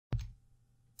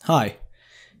Hi,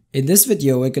 in this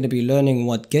video we're going to be learning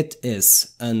what Git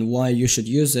is and why you should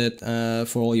use it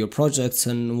for all your projects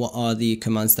and what are the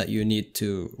commands that you need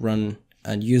to run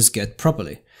and use Git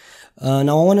properly.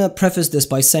 Now I want to preface this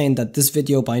by saying that this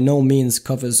video by no means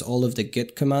covers all of the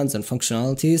Git commands and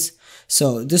functionalities.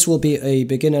 So this will be a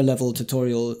beginner level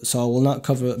tutorial, so I will not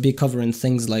be covering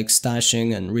things like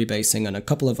stashing and rebasing and a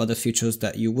couple of other features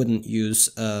that you wouldn't use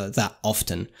that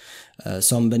often.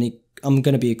 So I'm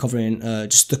going to be covering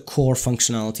just the core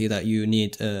functionality that you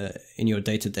need in your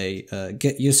day-to-day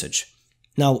Git usage.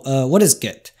 Now, what is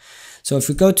Git? So if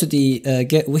we go to the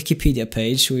Git Wikipedia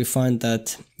page, we find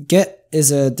that Git is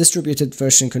a distributed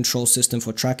version control system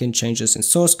for tracking changes in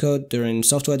source code during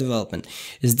software development.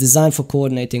 It's designed for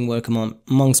coordinating work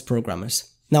amongst programmers.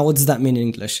 Now, what does that mean in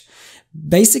English?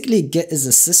 Basically, Git is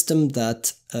a system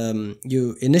that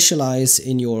you initialize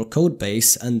in your code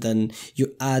base, and then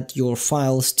you add your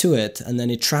files to it, and then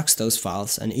it tracks those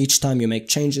files. And each time you make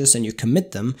changes and you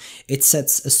commit them, it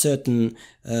sets a certain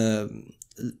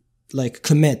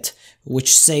commit,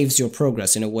 which saves your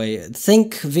progress in a way.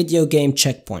 Think video game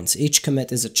checkpoints. Each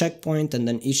commit is a checkpoint, and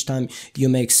then each time you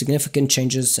make significant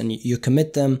changes and you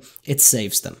commit them, it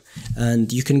saves them.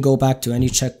 And you can go back to any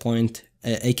checkpoint,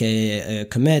 aka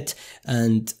commit,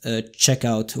 and check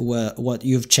out what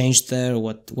you've changed there,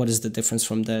 what is the difference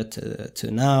from there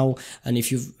to now. And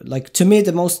if you've, to me,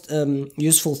 the most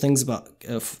useful things about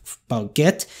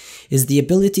Git is the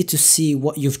ability to see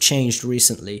what you've changed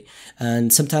recently.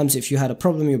 And sometimes if you had a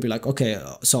problem, you'll be like, okay,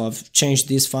 so I've changed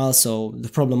these files, so the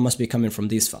problem must be coming from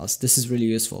these files. This is really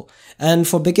useful. And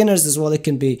for beginners as well, it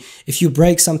can be, if you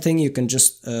break something, you can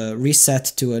just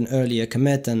reset to an earlier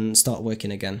commit and start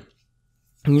working again.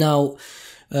 Now,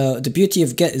 the beauty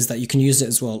of Git is that you can use it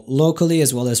as well locally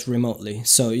as well as remotely.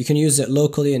 So you can use it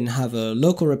locally and have a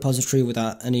local repository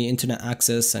without any internet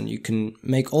access, and you can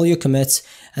make all your commits,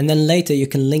 and then later you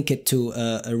can link it to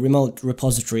a remote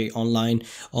repository online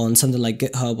on something like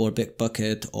GitHub or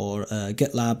Bitbucket or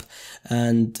GitLab.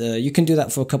 And you can do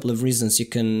that for a couple of reasons. You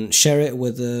can share it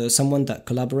with someone that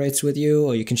collaborates with you,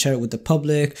 or you can share it with the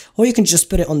public, or you can just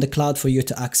put it on the cloud for you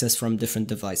to access from different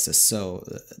devices. So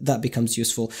that becomes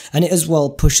useful, and it as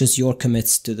well pushes your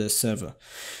commits to the server.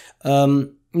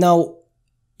 Now,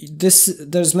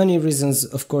 there's many reasons.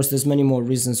 Of course, there's many more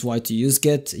reasons why to use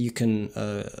Git. You can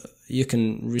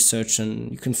research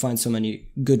and you can find so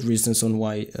many good reasons on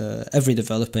why every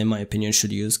developer, in my opinion,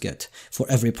 should use Git for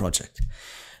every project.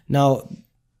 Now,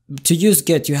 to use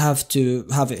Git, you have to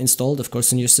have it installed, of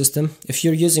course, in your system. If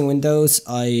you're using Windows,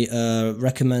 I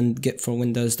recommend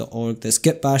gitforwindows.org. There's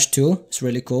Git Bash tool. It's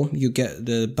really cool. You get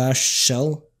the Bash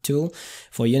shell tool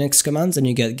for Unix commands, and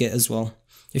you get Git as well.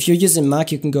 If you're using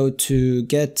Mac, you can go to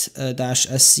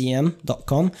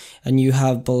get-scm.com, and you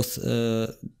have both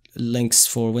links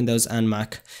for Windows and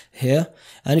Mac here.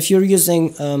 And if you're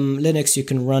using Linux, you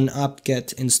can run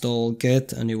apt-get install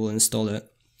git, and it will install it.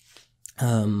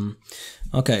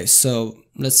 Okay, so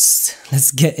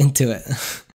let's get into it.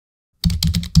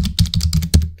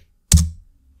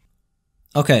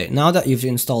 Okay, now that you've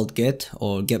installed Git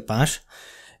or Git Bash,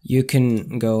 you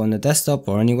can go on the desktop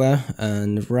or anywhere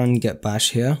and run Git Bash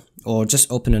here, or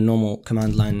just open a normal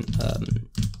command line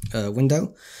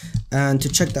window. And to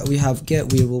check that we have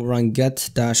Git, we will run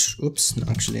git dash,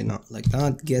 actually not like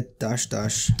that, git dash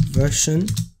version.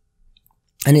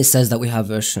 And it says that we have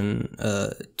version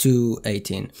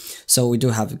 2.18. So we do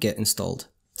have Git installed.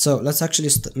 So let's actually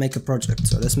make a project.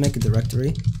 So let's make a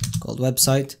directory called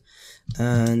website.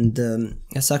 And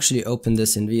let's actually open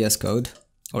this in VS Code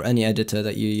or any editor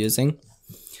that you're using.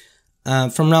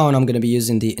 From now on, I'm going to be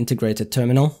using the integrated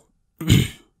terminal.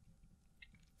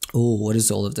 Oh, what is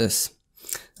all of this?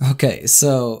 Okay,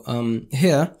 so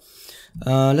here,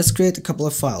 let's create a couple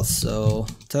of files. So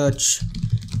touch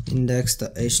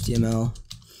index.html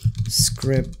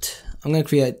script. I'm going to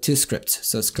create two scripts.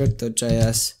 So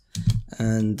script.js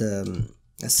and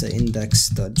let's say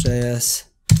index.js.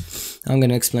 I'm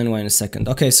going to explain why in a second.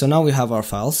 Okay, so now we have our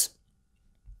files.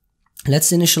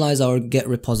 Let's initialize our Git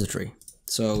repository.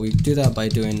 So we do that by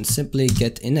doing simply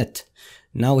git init.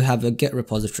 Now we have a Git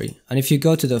repository, and if you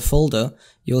go to the folder,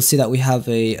 you'll see that we have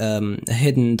a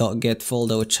hidden .git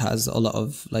folder which has a lot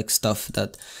of stuff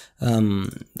that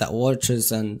that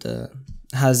watches and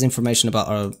has information about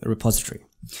our repository.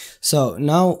 So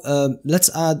now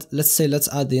let's add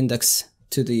the index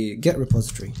to the Git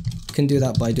repository. You can do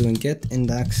that by doing git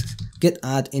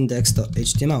add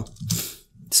index.html.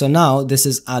 So now this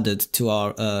is added to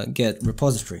our Git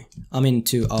repository.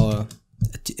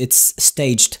 It's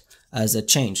staged as a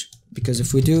change, because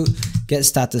if we do get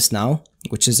status now,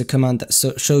 which is a command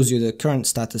that shows you the current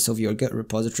status of your Git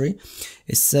repository.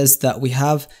 It says that we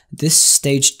have this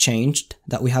stage changed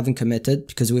that we haven't committed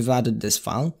because we've added this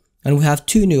file, and we have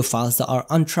 2 new files that are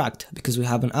untracked because we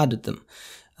haven't added them.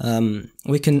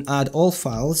 We can add all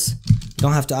files.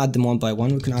 Don't have to add them one by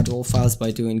one. We can add all files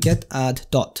by doing get add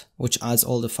dot, which adds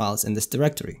all the files in this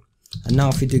directory. And now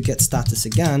if we do get status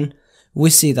again, we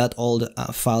see that all the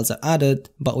files are added,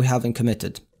 but we haven't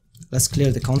committed. Let's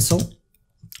clear the console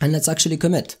and let's actually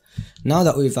commit. Now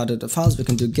that we've added the files, we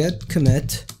can do get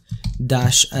commit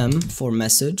 -m for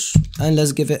message, and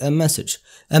let's give it a message.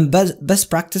 And best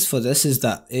practice for this is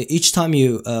that each time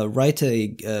you write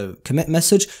a commit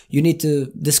message, you need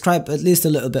to describe at least a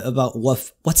little bit about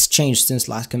what's changed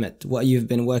since last commit, what you've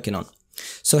been working on.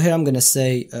 So here I'm gonna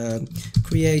say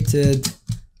created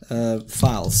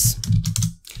files,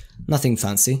 nothing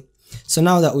fancy. So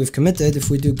now that we've committed, if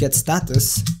we do get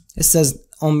status, it says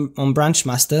on branch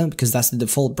master, because that's the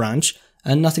default branch,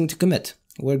 and nothing to commit.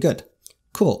 We're good.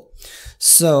 Cool.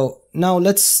 So now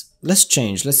let's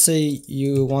change. Let's say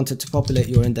you wanted to populate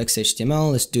your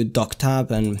index.html. Let's do doc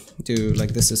tab and do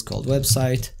like this is called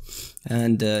website,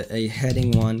 and a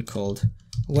heading one called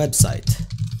website.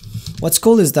 What's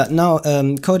cool is that now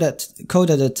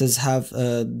code editors have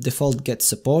default Git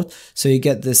support, so you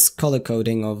get this color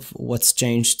coding of what's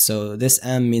changed. So this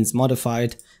M means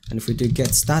modified, and if we do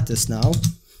get status now,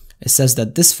 it says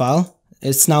that this file,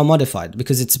 it's now modified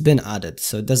because it's been added,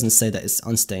 so it doesn't say that it's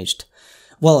unstaged.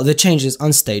 Well, the change is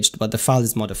unstaged, but the file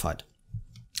is modified.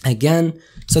 Again,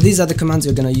 so these are the commands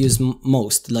you're going to use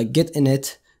most, like git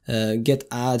init, git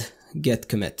add, git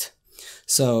commit.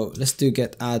 So let's do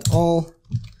get add all.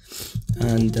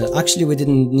 And actually we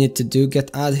didn't need to do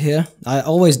get add here. I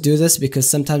always do this because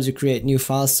sometimes you create new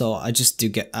files, so I just do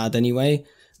get add anyway.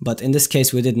 But in this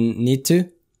case we didn't need to.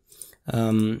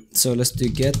 So let's do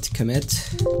get commit.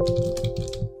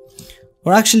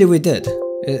 Or actually we did.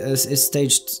 It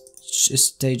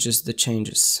stages the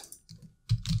changes.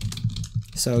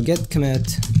 So get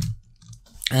commit,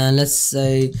 and let's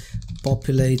say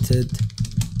populated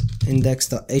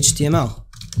index.html.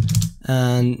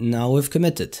 And now we've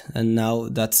committed, and now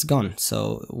that's gone.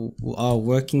 So our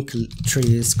working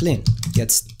tree is clean.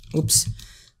 Get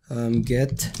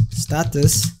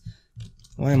status.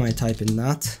 Why am I typing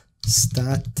that?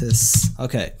 Status.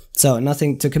 Okay, so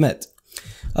nothing to commit.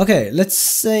 Okay, let's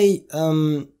say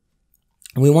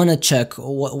we want to check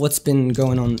what's been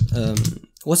going on.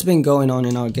 What's been going on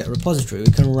in our Git repository.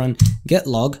 We can run git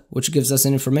log, which gives us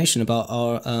information about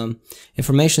our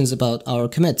about our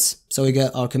commits. So we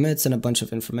get our commits and a bunch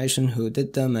of information, who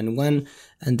did them and when,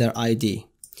 and their ID.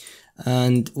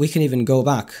 And we can even go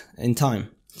back in time,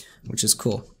 which is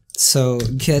cool. So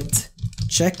git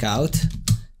checkout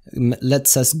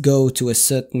lets us go to a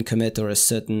certain commit or a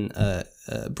certain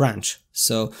branch.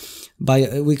 So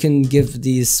we can give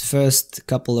these first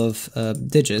couple of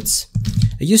digits.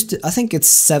 I think it's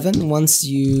 7 once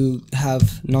you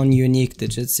have non-unique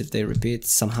digits if they repeat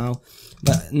somehow.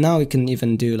 But now we can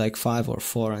even do like 5 or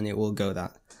 4 and it will go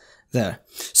there.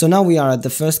 So now we are at the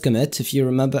first commit. If you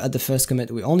remember, at the first commit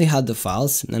we only had the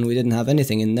files and we didn't have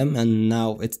anything in them, and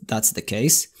now that's the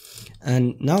case.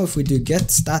 And now if we do get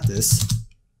status,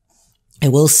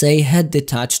 it will say head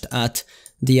detached at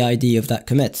the ID of that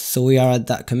commit. So we are at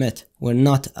that commit. We're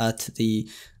not at the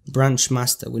branch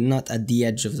master. We're not at the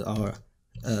edge of our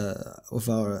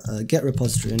Git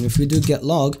repository. And if we do get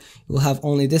log, we'll have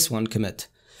only this one commit.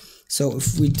 So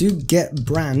if we do get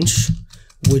branch,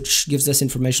 which gives us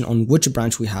information on which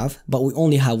branch we have, but we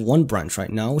only have one branch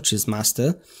right now, which is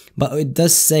master, but it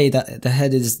does say that the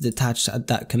head is detached at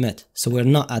that commit. So we're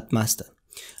not at master.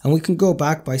 And we can go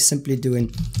back by simply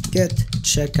doing get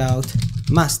checkout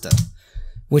master,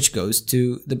 which goes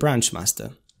to the branch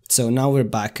master. So now we're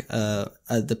back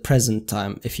at the present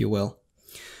time, if you will.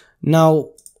 Now,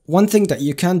 one thing that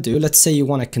you can do, let's say you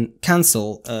want to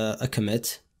cancel a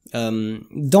commit.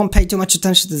 Don't pay too much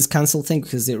attention to this cancel thing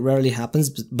because it rarely happens,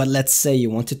 but let's say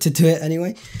you wanted to do it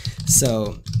anyway.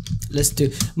 So let's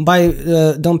do,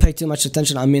 don't pay too much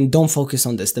attention, I mean don't focus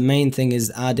on this. The main thing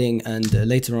is adding, and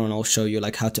later on I'll show you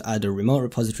like how to add a remote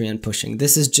repository and pushing.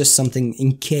 This is just something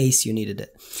in case you needed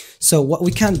it. So what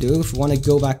we can do, if we want to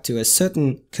go back to a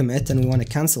certain commit and we want to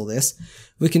cancel this,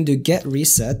 we can do get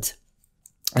reset.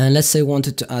 And let's say we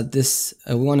wanted to add this,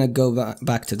 we want to go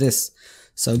back to this.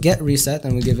 So get reset,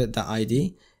 and we give it the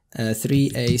ID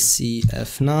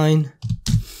 3ACF9,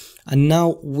 and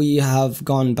now we have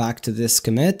gone back to this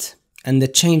commit, and the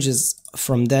changes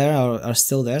from there are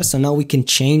still there. So now we can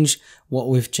change what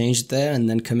we've changed there and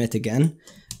then commit again.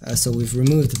 So we've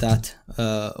removed that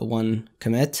one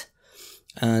commit,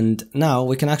 And now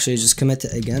we can actually just commit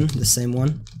it again, the same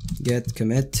one, get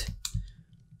commit,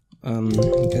 yeah,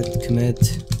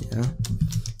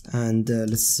 and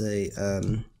let's say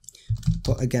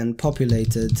again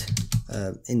populated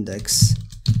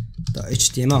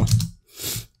index.html.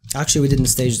 Actually, we didn't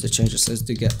stage the changes, so let's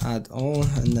do get add all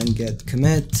and then get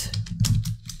commit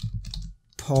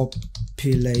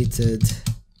populated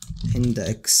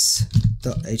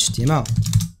index.html.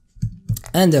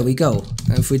 And there we go.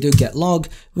 And if we do get log,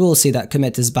 we will see that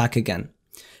commit is back again.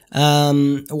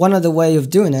 One other way of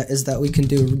doing it is that we can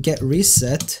do get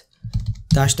reset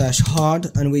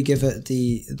 --hard, and we give it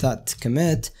that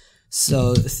commit.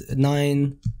 So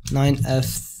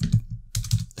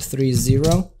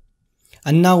 9f30,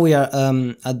 and now we are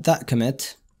at that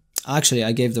commit. Actually,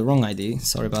 I gave the wrong ID.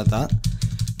 Sorry about that.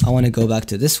 I want to go back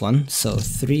to this one. So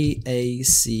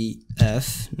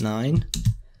 3acf9.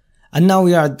 And now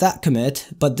we are at that commit,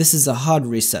 but this is a hard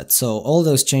reset, so all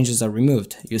those changes are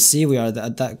removed. You see we are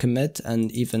at that commit,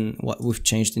 and even what we've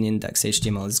changed in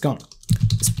index.html is gone.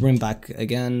 Let's bring back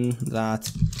again that,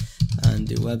 and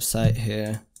do website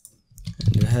here,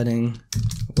 and do heading,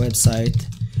 website,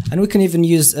 and we can even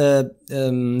use a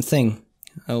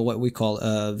what we call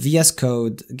VS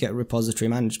Code get repository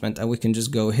management, and we can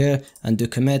just go here and do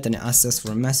commit, and it asks us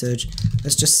for a message.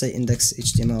 Let's just say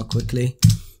index.html quickly.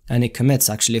 And it commits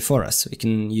actually for us. We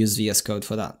can use VS Code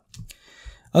for that.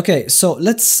 Okay, so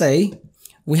let's say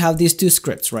we have these two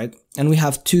scripts, right? And we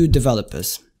have two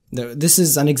developers. This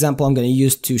is an example I'm going to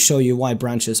use to show you why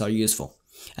branches are useful.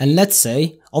 And let's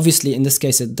say, obviously in this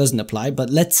case it doesn't apply, but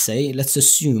let's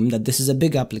assume that this is a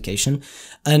big application,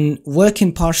 and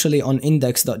working partially on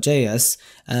index.js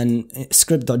and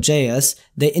script.js,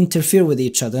 they interfere with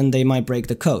each other and they might break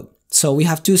the code. So we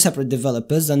have two separate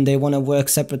developers and they want to work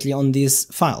separately on these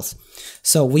files.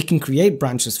 So we can create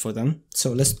branches for them.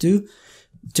 So let's do,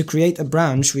 to create a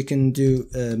branch, we can do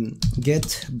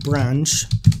get branch,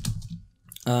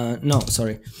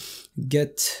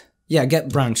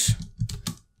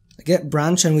 get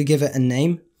branch, and we give it a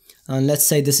name. And let's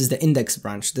say this is the index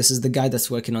branch. This is the guy that's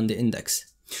working on the index.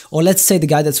 Or let's say the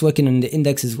guy that's working on the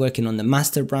index is working on the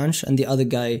master branch, and the other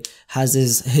guy has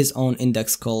his own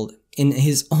index called, in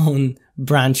his own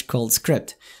branch called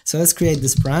script. So let's create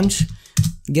this branch,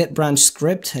 get branch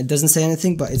script. It doesn't say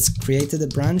anything, but it's created a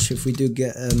branch. If we do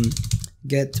get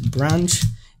branch,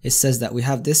 it says that we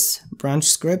have this branch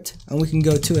script, and we can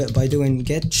go to it by doing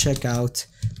get checkout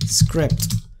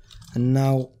script. And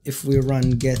now if we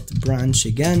run get branch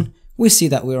again, we see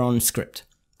that we're on script.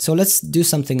 So let's do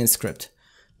something in script.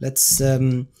 Let's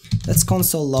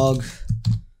console log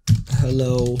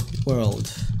hello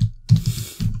world.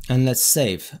 And let's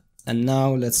save. And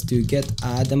now let's do get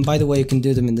add. And by the way, you can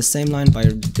do them in the same line by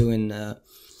doing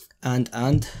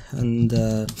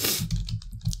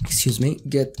excuse me,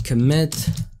 get commit,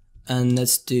 and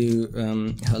let's do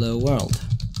hello world.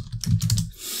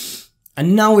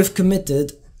 And now we've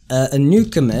committed a new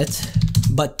commit,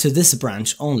 but to this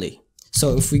branch only.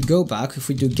 So if we go back, if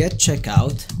we do get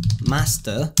checkout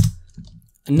master,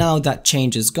 now that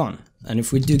change is gone. And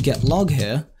if we do get log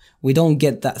here, we don't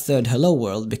get that third hello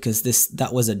world because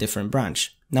that was a different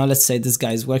branch. Now let's say this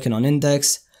guy is working on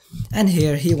index, and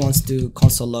here he wants to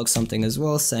console log something as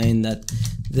well, saying that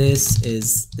this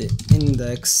is the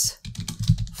index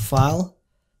file.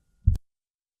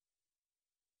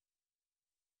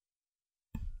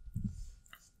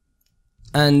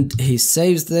 And he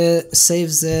saves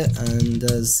it and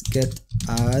does get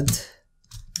add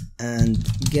and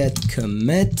get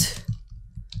commit.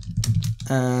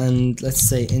 And let's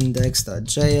say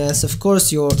index.js. Of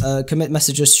course, your commit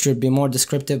messages should be more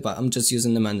descriptive, but I'm just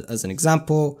using them as an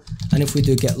example. And if we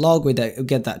do get log, we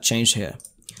get that change here.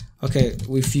 Okay,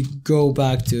 if you go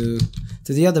back to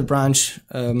the other branch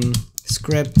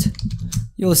script,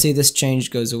 you'll see this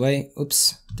change goes away.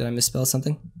 Oops, did I misspell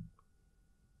something?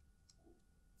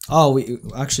 Oh, we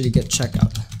actually get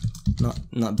checkout,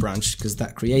 not branch, because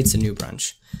that creates a new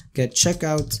branch. Get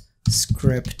checkout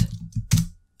script.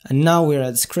 And now we're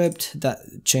at script,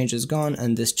 that change is gone,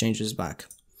 and this changes back.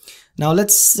 Now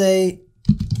let's say,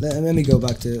 let me go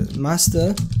back to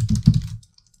master,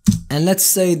 and let's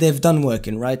say they've done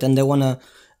working, right? And they want to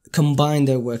combine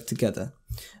their work together.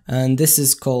 And this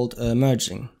is called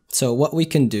merging. So what we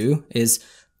can do is,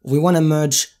 we want to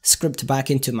merge script back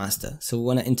into master. So we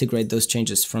want to integrate those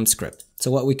changes from script.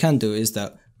 So what we can do is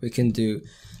that we can do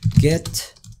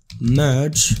get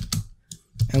merge,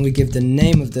 and we give the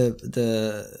name of the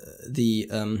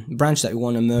branch that we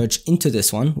want to merge into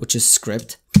this one, which is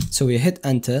script. So we hit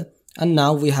enter, and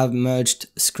now we have merged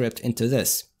script into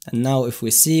this. And now if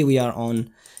we see, we are on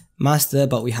master,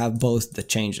 but we have both the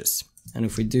changes. And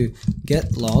if we do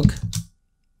get log,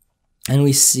 and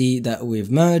we see that we've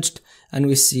merged, and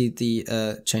we see the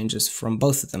changes from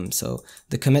both of them. So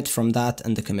the commit from that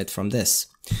and the commit from this.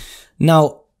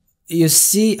 Now, you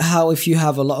see how if you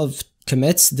have a lot of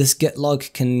commits, this get log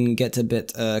can get a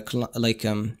bit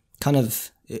kind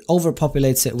of, it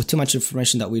overpopulates it with too much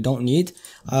information that we don't need.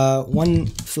 One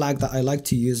flag that I like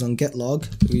to use on get log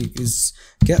is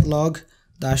get log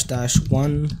 --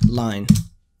 one line,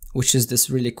 which is this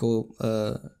really cool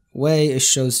way. It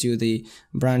shows you the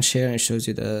branch here, and it shows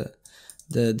you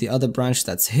the other branch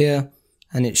that's here,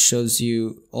 and it shows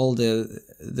you all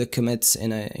the commits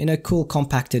in a cool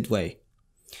compacted way.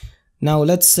 Now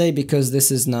let's say, because this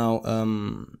is now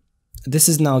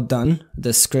done,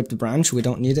 the script branch, we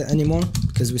don't need it anymore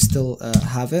because we still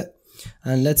have it.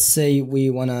 And let's say we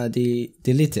wanna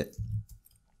delete it.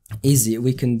 Easy,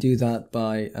 we can do that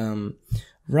by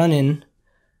running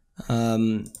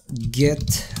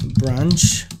get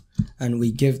branch, and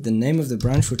we give the name of the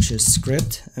branch, which is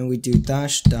script, and we do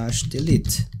 --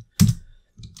 delete.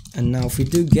 And now if we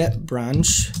do get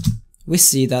branch, we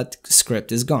see that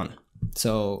script is gone.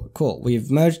 So cool, we've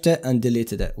merged it and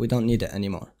deleted it. We don't need it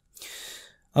anymore.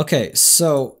 Okay,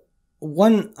 so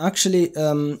one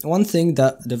thing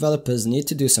that developers need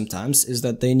to do sometimes is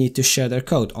that they need to share their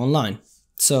code online.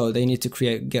 So they need to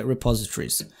get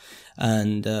repositories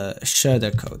and share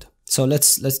their code. So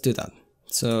let's do that.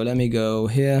 So let me go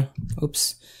here,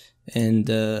 oops, and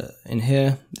in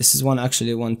here, this is one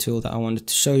tool that I wanted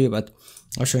to show you, but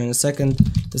I'll show you in a second.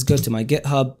 Let's go to my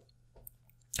GitHub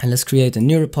and let's create a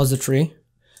new repository,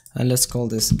 and let's call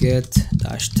this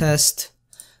get-test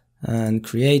and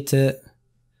create it.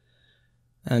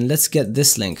 And let's get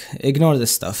this link. Ignore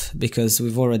this stuff because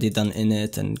we've already done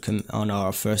init and on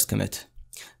our first commit.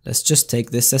 Let's just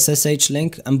take this SSH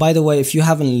link. And by the way, if you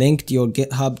haven't linked your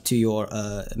GitHub to your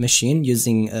machine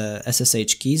using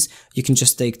SSH keys, you can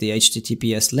just take the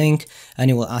HTTPS link and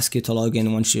it will ask you to log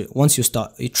in once you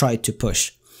try to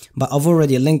push. But I've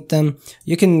already linked them.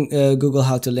 You can Google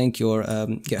how to link your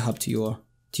GitHub to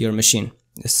your machine.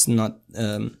 It's not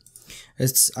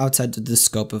it's outside the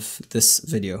scope of this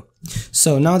video.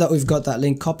 So now that we've got that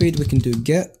link copied, we can do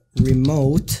get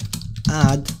remote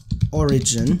add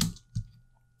origin,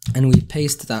 and we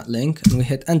paste that link and we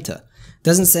hit enter.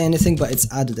 Doesn't say anything, but it's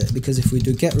added it, because if we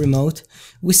do get remote,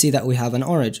 we see that we have an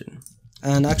origin.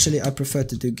 And actually I prefer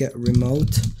to do get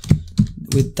remote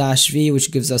with -v,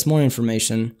 which gives us more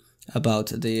information about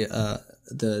the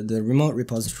remote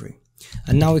repository.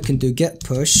 And now we can do get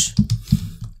push.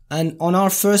 And on our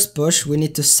first push, we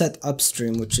need to set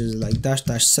upstream, which is like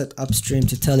 -- set upstream,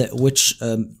 to tell it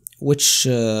which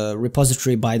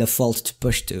repository by default to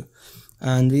push to.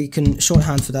 And we can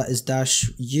shorthand for that is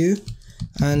 -u,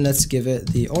 and let's give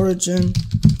it the origin,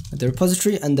 the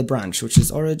repository, and the branch, which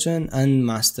is origin, and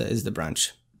master is the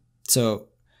branch. So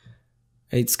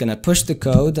it's gonna push the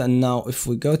code, and now if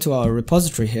we go to our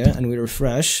repository here and we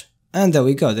refresh, and there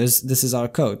we go, this is our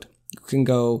code. We can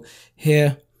go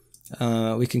here,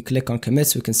 we can click on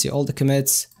commits, we can see all the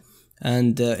commits,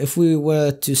 and if we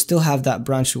were to still have that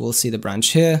branch, we will see the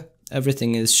branch here.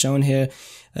 Everything is shown here.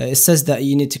 It says that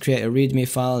you need to create a readme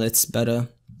file. It's better.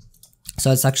 So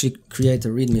let's actually create a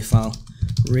readme file,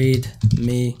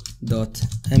 readme.md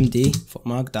for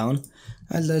markdown,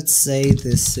 and let's say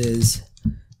this is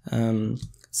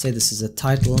a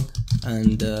title,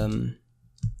 and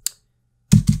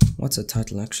what's a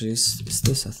title actually? Is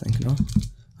this, I think, no?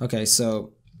 Okay,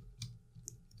 so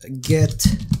get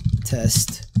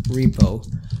test repo,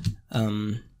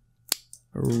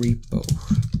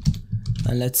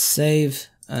 and let's save,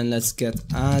 and let's get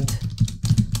add,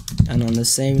 and on the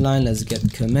same line let's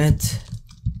get commit,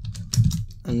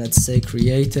 and let's say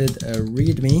created a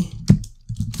readme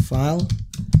file,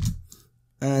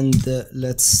 and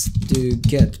let's do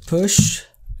get push.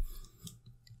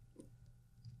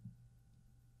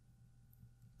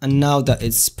 And now that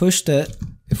it's pushed it,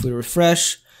 if we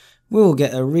refresh, we will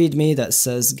get a readme that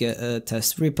says get a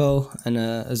test repo, and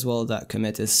as well that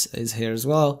commit is here as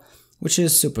well, which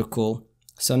is super cool.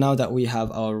 So now that we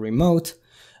have our remote,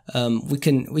 we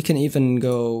can even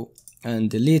go and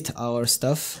delete our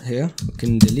stuff here. We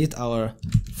can delete our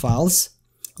files.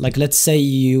 Like, let's say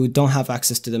you don't have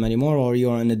access to them anymore, or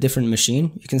you're on a different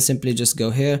machine. You can simply just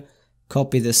go here,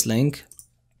 copy this link,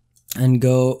 and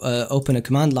go open a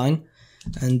command line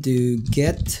and do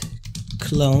get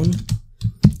clone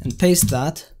and paste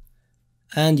that,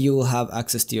 and you will have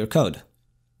access to your code.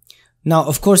 Now,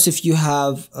 of course, if you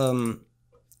have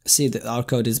see that our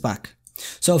code is back.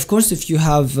 So of course, if you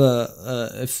have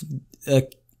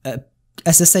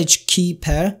SSH key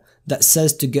pair that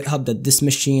says to GitHub that this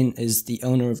machine is the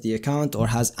owner of the account or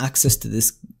has access to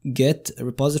this Git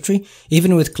repository.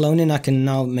 Even with cloning, I can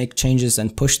now make changes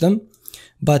and push them.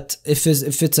 But if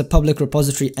it's a public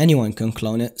repository, anyone can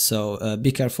clone it. So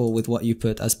be careful with what you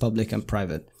put as public and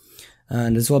private.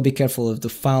 And as well, be careful of the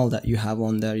file that you have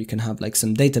on there. You can have like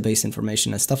some database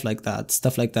information and stuff like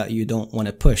that you don't want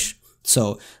to push.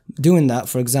 So doing that,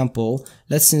 for example,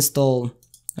 let's install,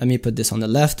 let me put this on the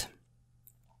left,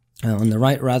 on the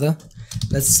right rather.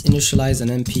 Let's initialize an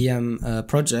npm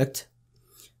project.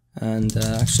 And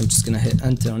actually I'm just gonna hit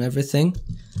enter on everything.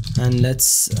 And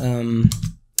let's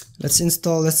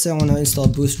install, let's say I want to install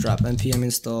Bootstrap, npm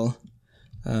install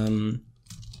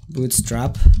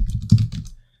Bootstrap.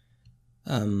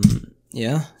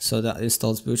 Yeah, so that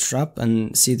installs Bootstrap,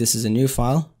 and see, this is a new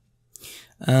file.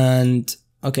 And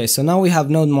okay, so now we have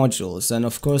node modules, and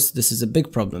of course this is a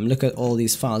big problem. Look at all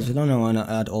these files. We don't want to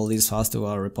add all these files to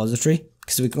our repository,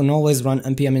 because we can always run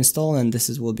npm install and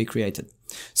will be created.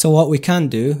 So what we can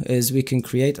do is we can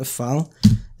create a file,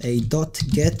 a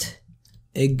 .get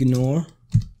ignore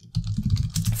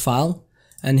file,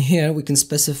 and here we can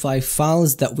specify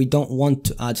files that we don't want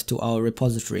to add to our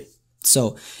repository.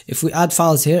 So if we add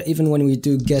files here, even when we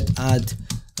do get add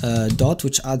dot,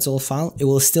 which adds all file, it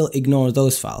will still ignore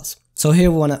those files. So here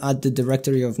we want to add the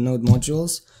directory of node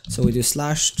modules. So we do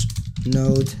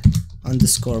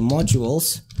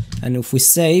 /node_modules, and if we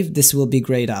save, this will be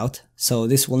grayed out. So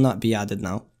this will not be added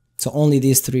now. So only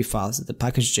these three files, the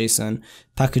package.json,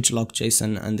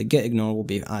 package.log.json, and the get ignore will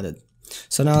be added.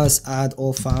 So now let's add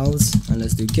all files, and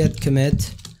let's do get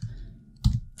commit,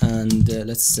 and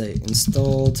let's say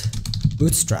installed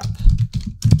Bootstrap.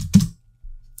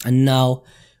 And now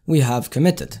we have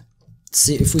committed.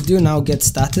 See, if we do now get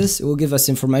status, it will give us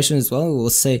information as well. It will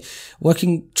say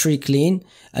working tree clean,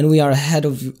 and we are ahead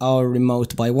of our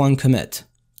remote by 1 commit.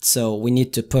 So we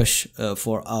need to push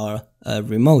for our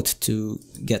remote to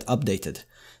get updated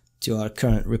to our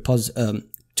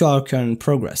current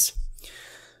progress.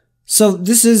 So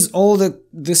this is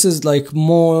like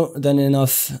more than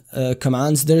enough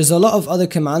commands. There's a lot of other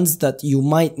commands that you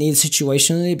might need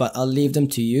situationally, but I'll leave them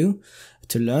to you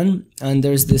to learn. And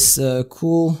there's this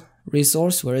cool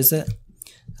resource. Where is it?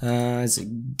 Is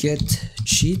it get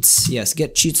cheats? Yes,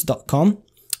 getcheats.com.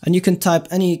 And you can type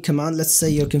any command. Let's say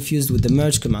you're confused with the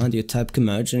merge command, you type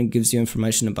merge and it gives you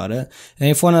information about it. And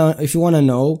if you want to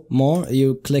know more,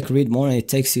 you click read more, and it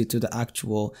takes you to the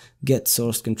actual Git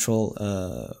source control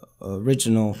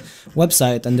original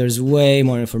website, and there's way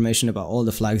more information about all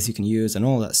the flags you can use and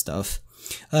all that stuff.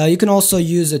 You can also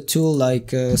use a tool like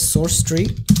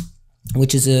SourceTree,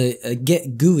 which is a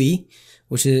Git GUI,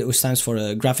 which stands for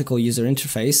a graphical user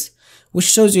interface, which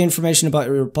shows you information about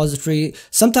your repository.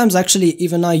 Sometimes actually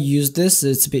even I use this,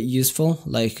 it's a bit useful.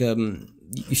 Like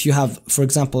if you have, for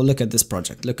example, look at this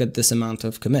project, look at this amount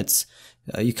of commits.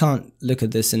 You can't look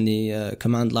at this in the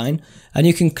command line, and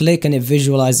you can click and it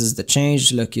visualizes the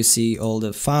change. Look, you see all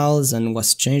the files and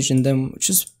what's changed in them, which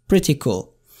is pretty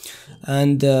cool.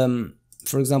 And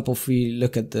for example, if we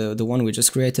look at the one we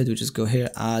just created, we just go here,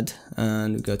 add,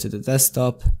 and we go to the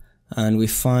desktop, and we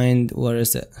find, where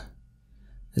is it?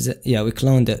 Is it? Yeah, we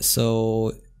cloned it,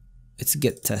 so it's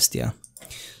git test, yeah.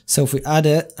 So if we add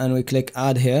it and we click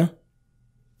add here,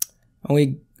 and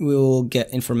we will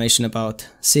get information about,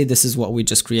 see, this is what we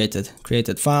just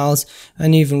created files,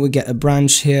 and even we get a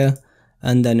branch here,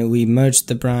 and then we merged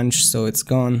the branch, so it's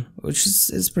gone, which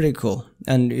is pretty cool.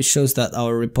 And it shows that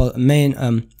our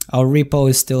repo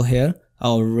is still here,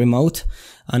 our remote,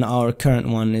 and our current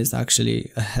one is actually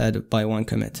ahead by 1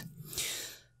 commit.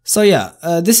 So yeah,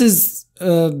 this is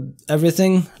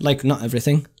everything, like not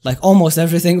everything, like almost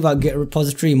everything about Git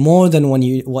repository, more than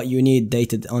what you need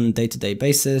on a day-to-day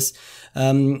basis.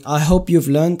 I hope you've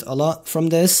learned a lot from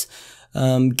this.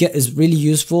 Git is really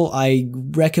useful. I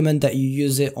recommend that you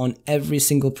use it on every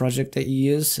single project that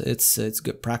you use. It's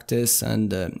good practice,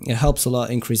 and it helps a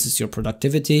lot, increases your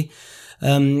productivity.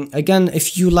 Again,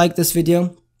 if you like this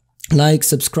video, like,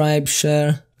 subscribe,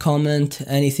 share, comment,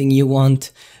 anything you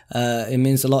want. It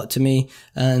means a lot to me,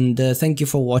 and thank you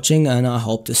for watching, and I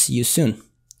hope to see you soon.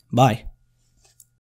 Bye.